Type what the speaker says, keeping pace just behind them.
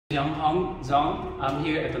Yong Hong Zhong. I'm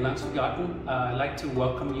here at the Lan Su Garden. I'd like to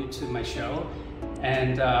welcome you to my show.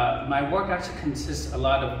 And my work actually consists a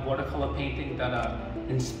lot of watercolor painting that are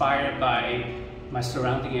inspired by my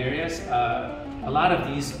surrounding areas. A lot of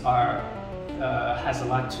these are has a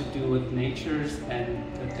lot to do with natures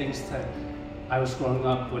and the things that I was growing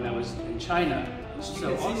up when I was in China.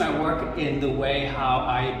 So all my work in the way how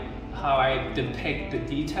I depict the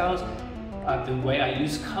details, the way I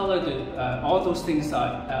use color, all those things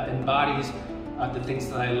embodies the things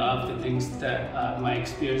that I love, the things that my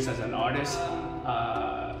experience as an artist.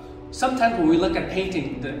 Sometimes when we look at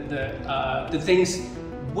painting, the things,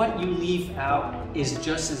 what you leave out is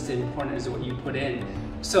just as important as what you put in.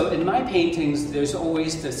 So in my paintings, there's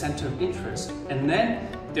always the center of interest, and then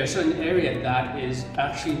there's certain area that is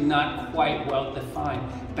actually not quite well defined,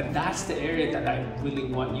 but that's the area that I really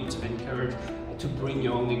want you to encourage to bring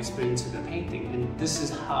your own experience to the painting. And this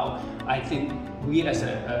is how I think we as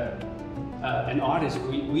an artist,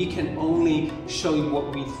 we can only show you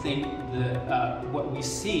what we think, what we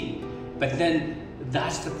see, but then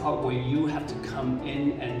that's the part where you have to come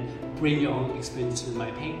in and bring your own experience to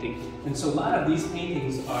my painting. And so a lot of these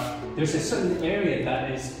paintings there's a certain area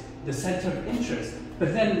that is the center of interest,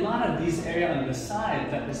 but then a lot of these area on the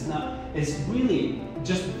side that is really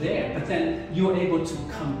just there, but then you're able to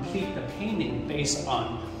complete the painting based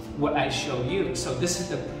on what I show you. So this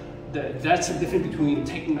is that's the difference between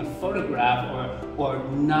taking a photograph or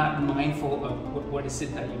not mindful of what is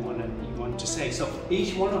it that you want to say. So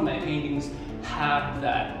each one of my paintings have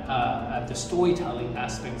that the storytelling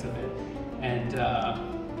aspects of it,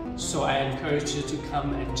 and so I encourage you to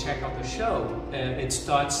come and check out the show. It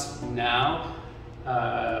starts now,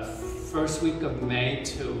 first week of May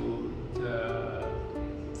to the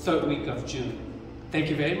third week of June. Thank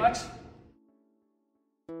you very much.